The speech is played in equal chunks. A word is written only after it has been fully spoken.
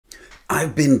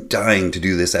I've been dying to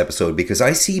do this episode because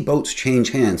I see boats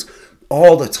change hands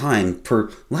all the time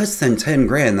for less than 10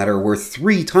 grand that are worth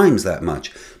 3 times that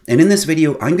much. And in this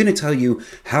video, I'm going to tell you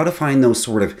how to find those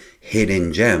sort of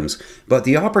hidden gems, but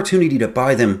the opportunity to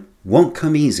buy them won't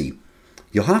come easy.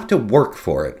 You'll have to work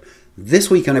for it. This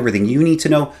week on Everything You Need to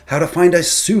Know, how to find a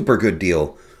super good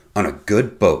deal on a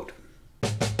good boat.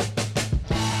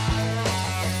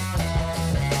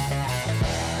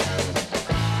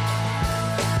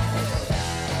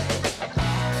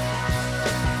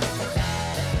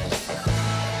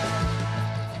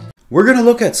 We're going to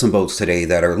look at some boats today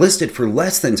that are listed for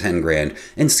less than 10 grand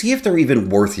and see if they're even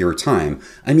worth your time.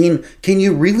 I mean, can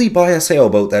you really buy a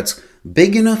sailboat that's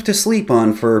big enough to sleep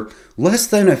on for less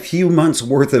than a few months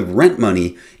worth of rent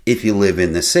money if you live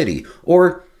in the city?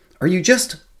 Or are you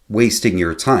just wasting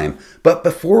your time? But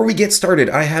before we get started,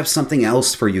 I have something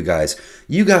else for you guys.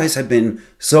 You guys have been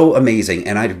so amazing,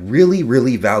 and I'd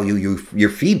really value your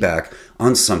feedback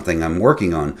on something I'm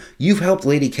working on. You've helped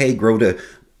Lady K grow to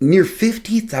near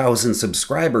 50,000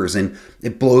 subscribers, and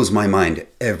it blows my mind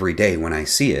every day when I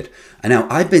see it. And now,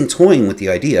 I've been toying with the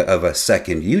idea of a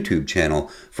second YouTube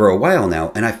channel for a while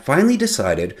now, and I finally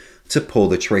decided to pull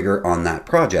the trigger on that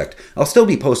project. I'll still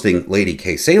be posting Lady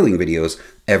K sailing videos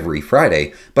every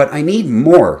Friday, but I need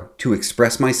more to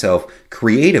express myself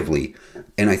creatively,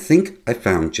 and I think I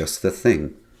found just the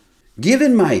thing.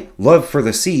 Given my love for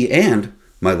the sea and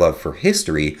my love for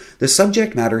history, the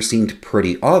subject matter seemed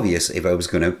pretty obvious if I was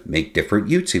going to make different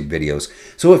YouTube videos.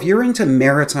 So if you're into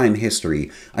maritime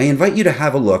history, I invite you to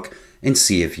have a look and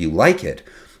see if you like it.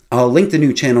 I'll link the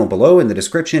new channel below in the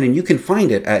description, and you can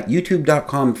find it at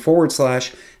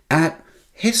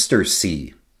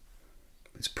youtube.com/@Historsea.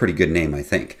 It's a pretty good name, I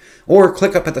think. Or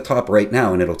click up at the top right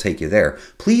now and it'll take you there.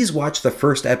 Please watch the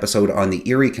first episode on the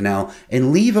Erie Canal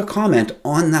and leave a comment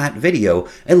on that video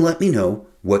and let me know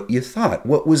what you thought,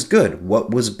 what was good,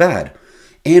 what was bad.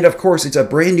 And of course, it's a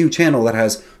brand new channel that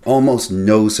has almost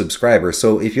no subscribers,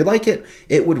 so if you like it,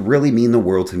 it would really mean the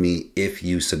world to me if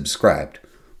you subscribed.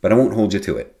 But I won't hold you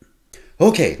to it.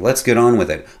 Okay, let's get on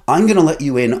with it. I'm gonna let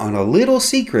you in on a little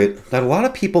secret that a lot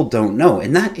of people don't know,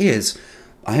 and that is,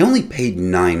 I only paid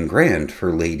 9 grand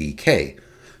for Lady K.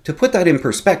 To put that in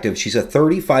perspective, she's a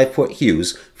 35-foot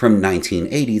Hughes from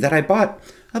 1980 that I bought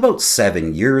about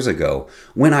 7 years ago.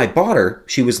 When I bought her,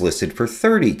 she was listed for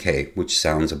 30K, which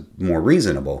sounds more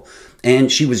reasonable.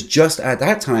 And she was just at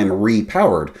that time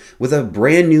repowered with a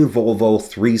brand new Volvo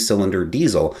 3-cylinder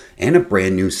diesel and a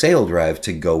brand new sail drive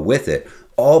to go with it,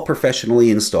 all professionally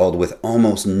installed with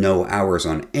almost no hours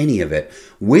on any of it,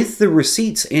 with the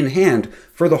receipts in hand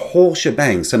for the whole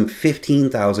shebang, some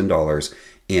 $15,000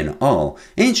 in all.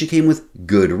 And she came with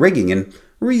good rigging and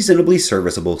reasonably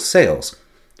serviceable sails.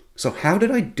 So how did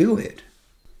I do it?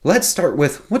 Let's start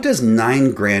with, what does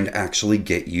 9 grand actually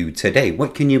get you today?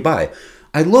 What can you buy?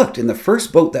 I looked, and the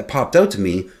first boat that popped out to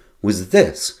me was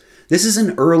this. This is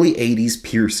an early 80s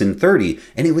Pearson 30,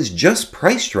 and it was just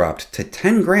price dropped to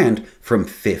 10 grand from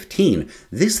 15.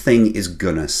 This thing is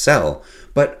gonna sell.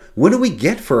 But what do we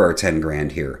get for our 10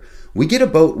 grand here? We get a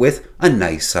boat with a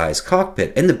nice size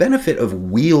cockpit and the benefit of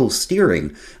wheel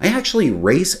steering. I actually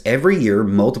race every year,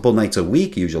 multiple nights a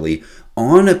week usually,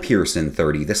 on a Pearson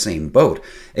 30, the same boat,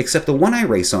 except the one I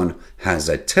race on has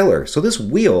a tiller, so this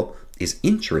wheel is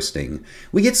interesting.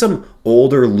 We get some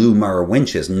older Lumar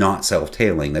winches, not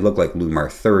self-tailing. They look like Lumar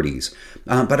 30s,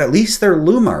 but at least they're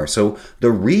Lumar, so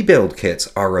the rebuild kits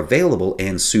are available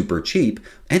and super cheap,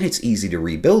 and it's easy to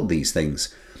rebuild these things.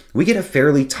 We get a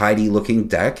fairly tidy looking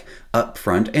deck up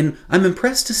front, and I'm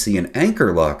impressed to see an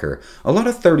anchor locker. A lot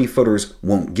of 30-footers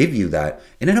won't give you that,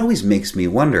 and it always makes me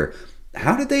wonder,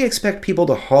 how did they expect people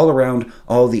to haul around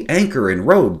all the anchor and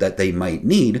rode that they might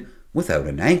need without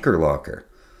an anchor locker?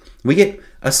 We get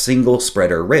a single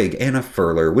spreader rig and a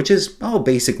furler, which is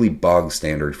basically bog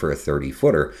standard for a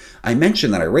 30-footer. I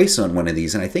mentioned that I race on one of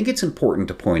these, and I think it's important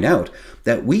to point out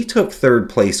that we took 3rd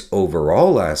place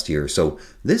overall last year, so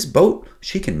this boat,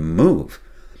 she can move.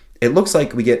 It looks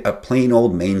like we get a plain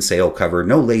old mainsail cover,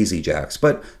 no lazy jacks,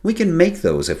 but we can make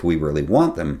those if we really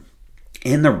want them.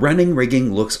 And the running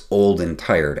rigging looks old and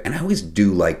tired, and I always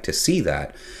do like to see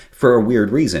that for a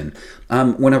weird reason.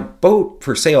 When a boat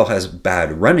for sale has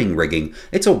bad running rigging,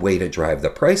 it's a way to drive the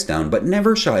price down, but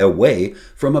never shy away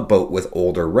from a boat with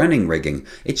older running rigging.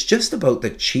 It's just about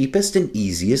the cheapest and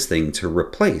easiest thing to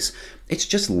replace. It's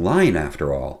just line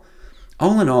after all.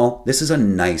 All in all, this is a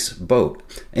nice boat,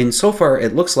 and so far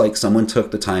it looks like someone took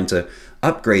the time to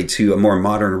upgrade to a more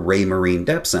modern Raymarine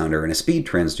depth sounder and a speed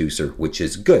transducer, which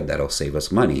is good. That'll save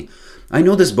us money. I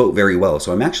know this boat very well,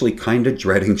 so I'm actually kind of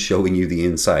dreading showing you the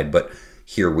inside, but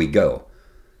here we go.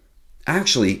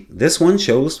 Actually, this one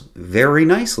shows very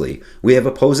nicely. We have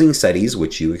opposing settees,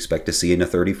 which you expect to see in a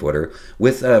 30-footer,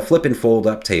 with a flip and fold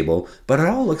up table, but it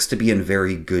all looks to be in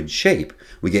very good shape.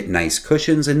 We get nice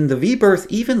cushions, and the V-berth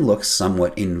even looks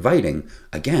somewhat inviting.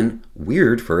 Again,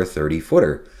 weird for a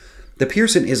 30-footer. The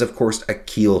Pearson is, of course, a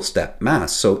keel step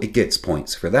mast, so it gets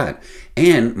points for that.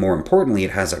 And, more importantly,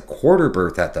 it has a quarter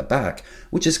berth at the back,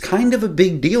 which is kind of a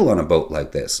big deal on a boat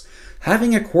like this.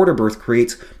 Having a quarter berth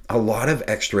creates a lot of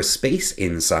extra space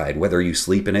inside, whether you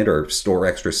sleep in it or store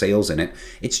extra sails in it.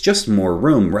 It's just more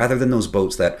room rather than those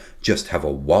boats that just have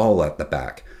a wall at the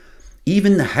back.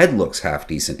 Even the head looks half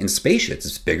decent and spacious.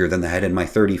 It's bigger than the head in my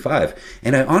 35,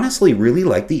 and I honestly really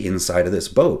like the inside of this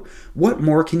boat. What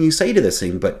more can you say to this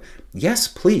thing but yes,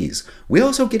 please. We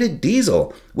also get a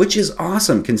diesel, which is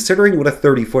awesome considering what a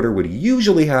 30-footer would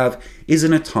usually have is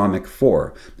an Atomic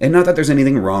 4. And not that there's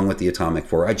anything wrong with the Atomic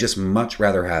 4, I'd just much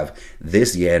rather have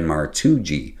this Yanmar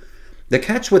 2G. The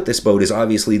catch with this boat is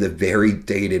obviously the very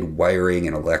dated wiring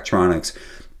and electronics,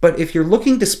 but if you're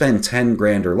looking to spend 10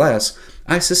 grand or less,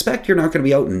 I suspect you're not going to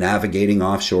be out navigating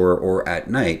offshore or at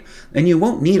night, and you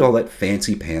won't need all that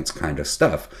fancy pants kind of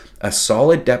stuff. A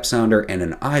solid depth sounder and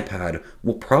an iPad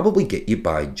will probably get you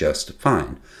by just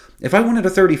fine. If I wanted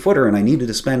a 30-footer and I needed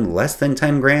to spend less than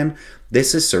 10 grand,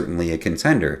 this is certainly a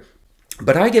contender.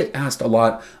 But I get asked a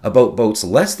lot about boats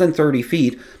less than 30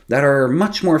 feet that are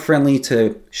much more friendly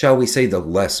to, shall we say, the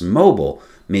less mobile.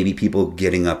 Maybe people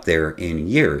getting up there in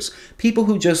years. People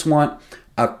who just want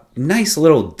a nice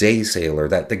little day sailor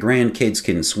that the grandkids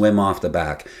can swim off the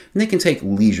back and they can take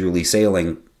leisurely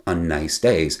sailing on nice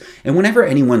days. And whenever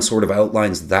anyone sort of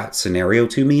outlines that scenario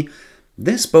to me,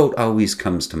 this boat always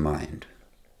comes to mind.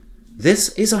 This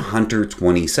is a Hunter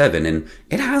 27, and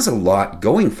it has a lot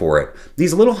going for it.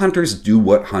 These little Hunters do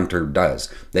what Hunter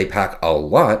does. They pack a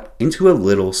lot into a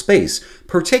little space.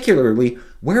 Particularly,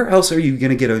 where else are you going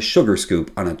to get a sugar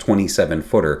scoop on a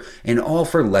 27-footer, and all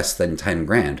for less than 10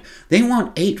 grand? They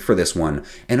want 8 for this one,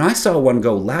 and I saw one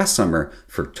go last summer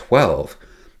for 12.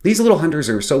 These little Hunters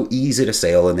are so easy to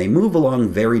sail, and they move along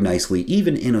very nicely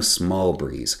even in a small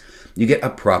breeze. You get a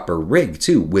proper rig,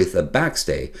 too, with a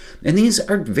backstay. And these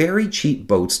are very cheap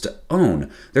boats to own.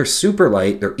 They're super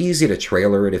light, they're easy to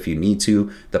trailer it if you need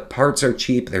to, the parts are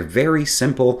cheap, they're very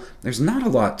simple. There's not a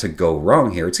lot to go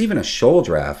wrong here. It's even a shoal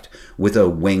draft with a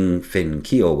wing fin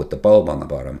keel with the bulb on the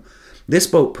bottom. This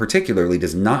boat particularly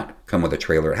does not come with a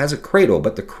trailer. It has a cradle,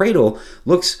 but the cradle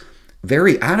looks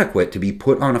very adequate to be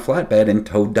put on a flatbed and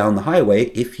towed down the highway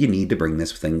if you need to bring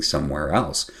this thing somewhere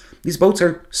else. These boats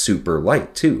are super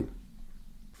light, too.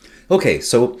 Okay,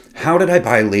 so how did I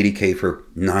buy Lady K for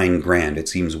 9 grand? It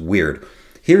seems weird.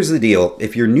 Here's the deal.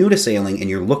 If you're new to sailing and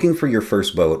you're looking for your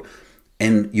first boat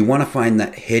and you want to find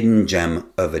that hidden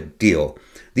gem of a deal,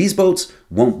 these boats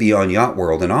won't be on Yacht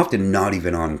World and often not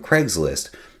even on Craigslist.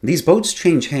 These boats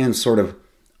change hands sort of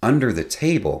under the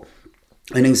table.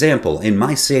 An example, in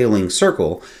my sailing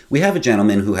circle, we have a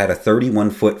gentleman who had a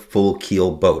 31-foot full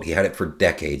keel boat. He had it for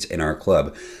decades in our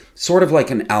club. Sort of like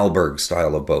an Alberg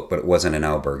style of boat, but it wasn't an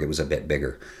Alberg, it was a bit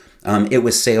bigger. It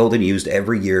was sailed and used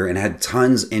every year and had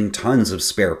tons and tons of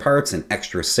spare parts and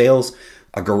extra sails.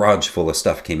 A garage full of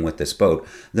stuff came with this boat.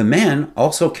 The man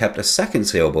also kept a second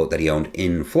sailboat that he owned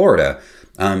in Florida,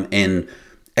 and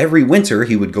every winter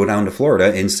he would go down to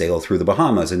Florida and sail through the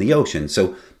Bahamas in the ocean.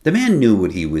 So the man knew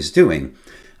what he was doing.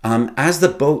 As the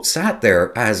boat sat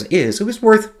there as is, it was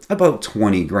worth about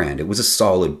 20 grand. It was a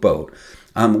solid boat.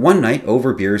 One night,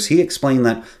 over beers, he explained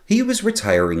that he was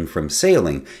retiring from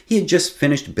sailing. He had just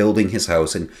finished building his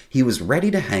house and he was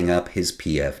ready to hang up his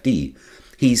PFD.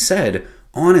 He said,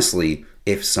 honestly,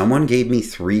 if someone gave me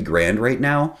 3 grand right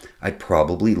now, I'd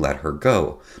probably let her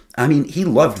go. I mean, he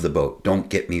loved the boat, don't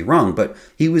get me wrong, but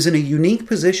he was in a unique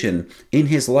position in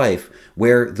his life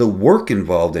where the work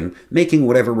involved in making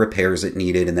whatever repairs it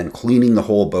needed and then cleaning the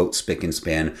whole boat spick and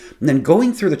span, and then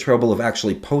going through the trouble of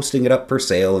actually posting it up for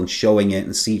sale and showing it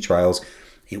in sea trials,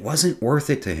 it wasn't worth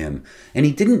it to him. And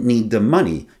he didn't need the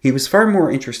money. He was far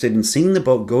more interested in seeing the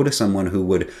boat go to someone who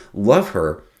would love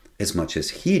her as much as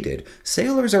he did.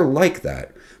 Sailors are like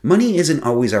that. Money isn't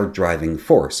always our driving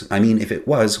force. I mean, if it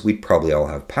was, we'd probably all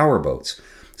have power boats.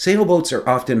 Sailboats are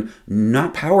often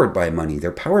not powered by money.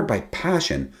 They're powered by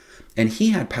passion. And he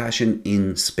had passion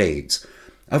in spades.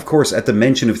 Of course, at the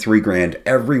mention of 3 grand,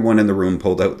 everyone in the room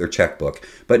pulled out their checkbook.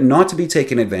 But not to be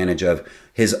taken advantage of,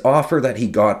 his offer that he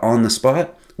got on the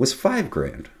spot was 5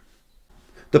 grand.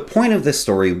 The point of this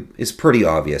story is pretty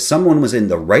obvious. Someone was in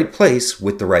the right place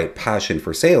with the right passion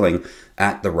for sailing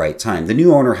at the right time. The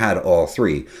new owner had all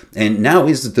three, and now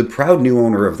is the proud new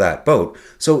owner of that boat.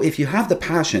 So if you have the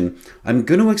passion, I'm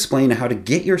going to explain how to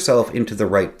get yourself into the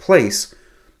right place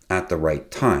at the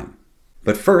right time.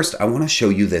 But first, I want to show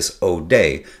you this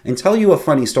O'Day and tell you a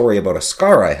funny story about a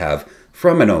scar I have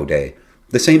from an O'Day.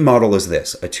 The same model as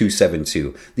this, a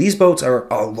 272. These boats are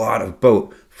a lot of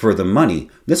boat for the money.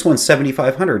 This one's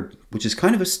 $7,500, which is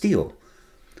kind of a steal.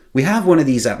 We have one of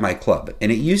these at my club,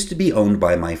 and it used to be owned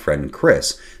by my friend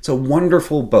Chris. It's a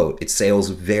wonderful boat. It sails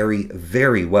very,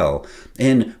 very well.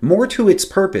 And more to its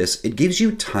purpose, it gives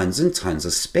you tons and tons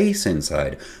of space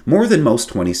inside. More than most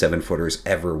 27-footers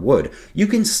ever would. You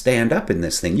can stand up in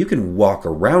this thing. You can walk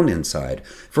around inside.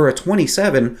 For a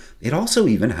 27, it also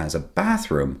even has a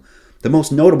bathroom. The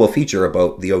most notable feature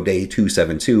about the O'Day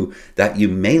 272 that you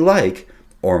may like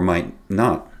or might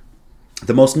not.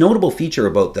 The most notable feature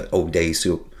about the O'Day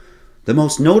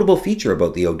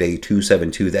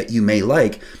 272 that you may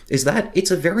like is that it's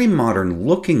a very modern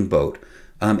looking boat.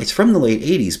 It's from the late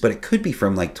 80s, but it could be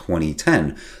from like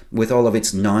 2010 with all of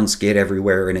its non-skid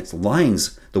everywhere and its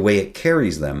lines, the way it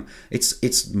carries them.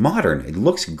 It's modern. It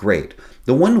looks great.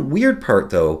 The one weird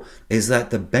part, though, is that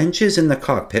the benches in the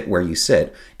cockpit where you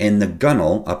sit and the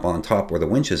gunnel up on top where the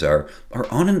winches are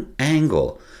on an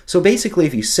angle. So basically,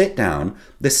 if you sit down,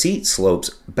 the seat slopes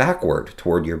backward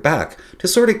toward your back to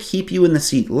sort of keep you in the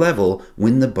seat level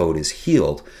when the boat is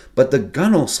heeled. But the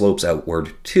gunnel slopes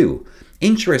outward too.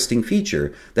 Interesting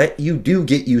feature that you do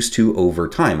get used to over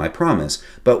time, I promise.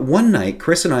 But one night,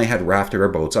 Chris and I had rafted our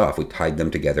boats off. We tied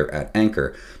them together at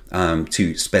anchor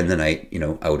to spend the night,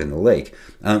 out in the lake.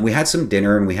 We had some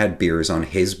dinner and we had beers on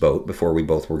his boat before we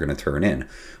both were going to turn in.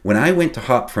 When I went to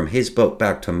hop from his boat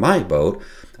back to my boat,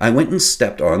 I went and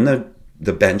stepped on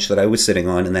the bench that I was sitting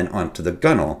on and then onto the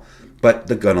gunnel. But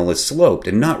the gunnel is sloped,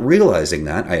 and not realizing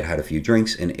that, I had had a few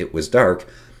drinks and it was dark.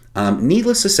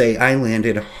 Needless to say, I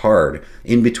landed hard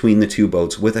in between the two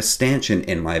boats with a stanchion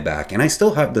in my back, and I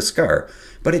still have the scar,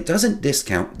 but it doesn't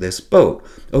discount this boat.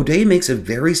 O'Day makes a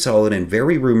very solid and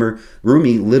very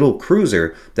roomy little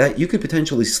cruiser that you could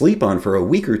potentially sleep on for a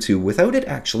week or two without it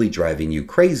actually driving you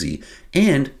crazy,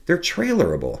 and they're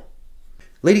trailerable.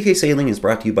 Lady K Sailing is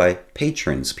brought to you by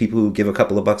patrons, people who give a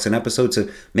couple of bucks an episode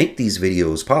to make these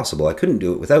videos possible. I couldn't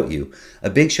do it without you. A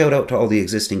big shout out to all the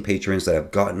existing patrons that have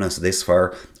gotten us this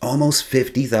far. Almost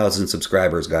 50,000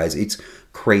 subscribers, guys. It's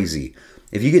crazy.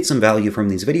 If you get some value from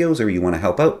these videos or you want to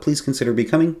help out, please consider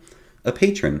becoming a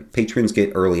patron. Patrons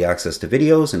get early access to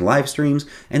videos and live streams,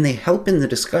 and they help in the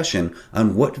discussion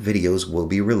on what videos we'll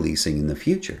be releasing in the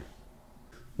future.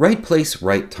 Right place,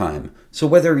 right time. So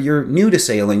whether you're new to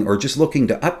sailing or just looking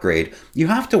to upgrade, you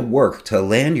have to work to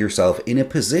land yourself in a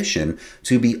position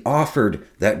to be offered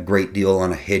that great deal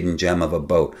on a hidden gem of a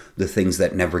boat, the things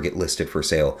that never get listed for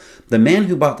sale. The man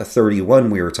who bought the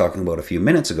 31 we were talking about a few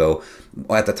minutes ago,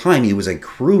 at the time he was a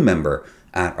crew member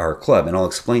at our club, and I'll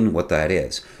explain what that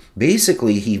is.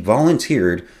 Basically, he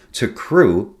volunteered to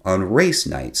crew on race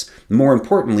nights. More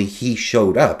importantly, he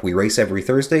showed up. We race every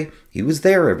Thursday. He was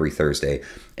there every Thursday.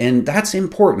 And that's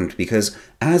important because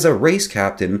as a race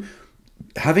captain,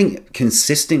 having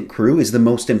consistent crew is the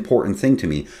most important thing to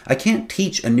me. I can't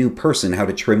teach a new person how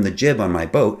to trim the jib on my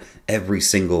boat every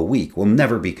single week. We'll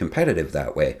never be competitive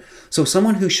that way. So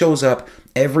someone who shows up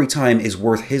every time is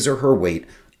worth his or her weight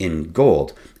in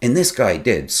gold. And this guy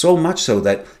did, so much so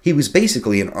that he was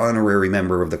basically an honorary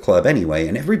member of the club anyway,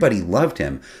 and everybody loved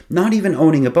him. Not even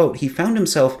owning a boat, he found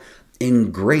himself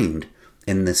ingrained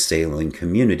in the sailing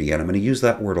community, and I'm going to use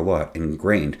that word a lot,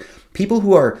 ingrained. People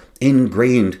who are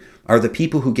ingrained are the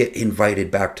people who get invited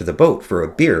back to the boat for a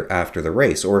beer after the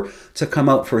race, or to come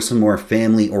out for some more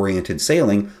family-oriented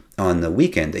sailing on the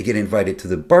weekend. They get invited to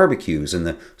the barbecues and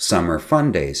the summer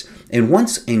fun days. And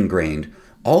once ingrained,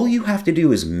 all you have to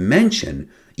do is mention,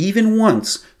 even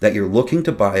once, that you're looking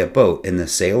to buy a boat, and the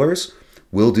sailors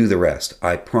will do the rest,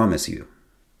 I promise you.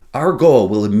 Our goal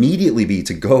will immediately be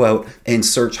to go out and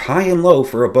search high and low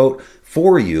for a boat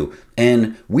for you,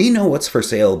 and we know what's for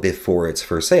sale before it's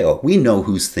for sale. We know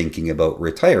who's thinking about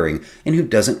retiring and who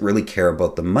doesn't really care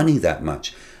about the money that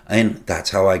much. And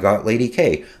that's how I got Lady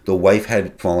K. The wife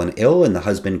had fallen ill and the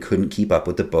husband couldn't keep up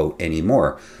with the boat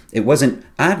anymore. It wasn't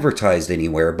advertised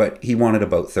anywhere, but he wanted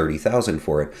about $30,000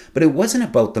 for it. But it wasn't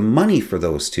about the money for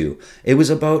those two. It was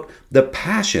about the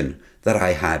passion that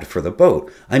I had for the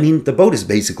boat. I mean, the boat is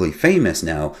basically famous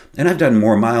now, and I've done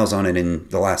more miles on it in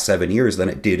the last 7 years than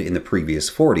it did in the previous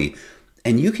 40.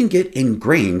 And you can get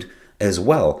ingrained as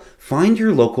well. Find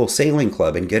your local sailing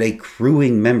club and get a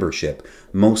crewing membership.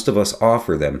 Most of us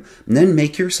offer them. And then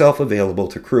make yourself available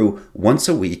to crew once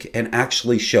a week and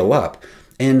actually show up.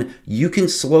 And you can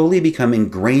slowly become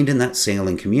ingrained in that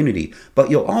sailing community.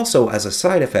 But you'll also, as a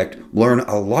side effect, learn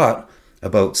a lot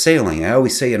about sailing. I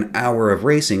always say an hour of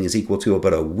racing is equal to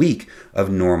about a week of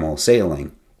normal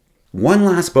sailing. One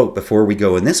last boat before we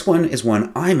go, and this one is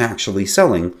one I'm actually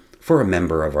selling for a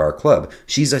member of our club.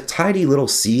 She's a tidy little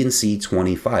C&C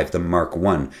 25, the Mark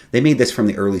I. They made this from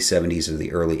the early 70s or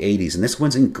the early 80s, and this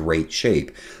one's in great shape.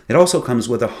 It also comes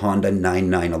with a Honda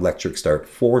 99 electric start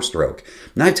 4-stroke.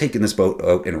 And I've taken this boat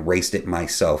out and raced it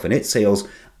myself, and it sails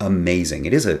amazing.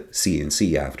 It is a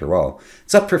C&C after all.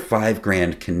 It's up for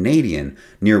 $5,000 Canadian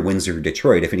near Windsor,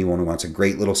 Detroit. If anyone wants a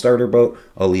great little starter boat,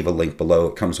 I'll leave a link below.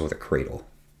 It comes with a cradle.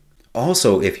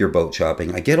 Also, if you're boat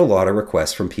shopping, I get a lot of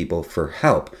requests from people for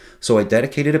help. So I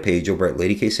dedicated a page over at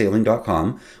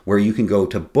ladyksailingcom where you can go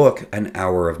to book an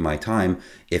hour of my time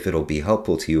if it'll be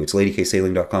helpful to you. It's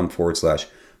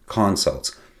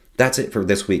ladyksailingcom/consults. That's it for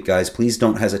this week, guys. Please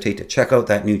don't hesitate to check out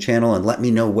that new channel and let me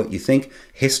know what you think,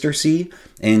 Historsea,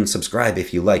 and subscribe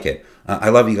if you like it. I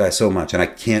love you guys so much, and I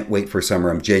can't wait for summer.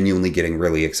 I'm genuinely getting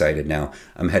really excited now.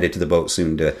 I'm headed to the boat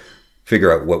soon to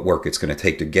figure out what work it's going to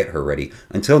take to get her ready.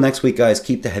 Until next week, guys,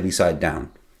 keep the heavy side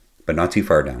down, but not too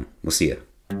far down. We'll see you.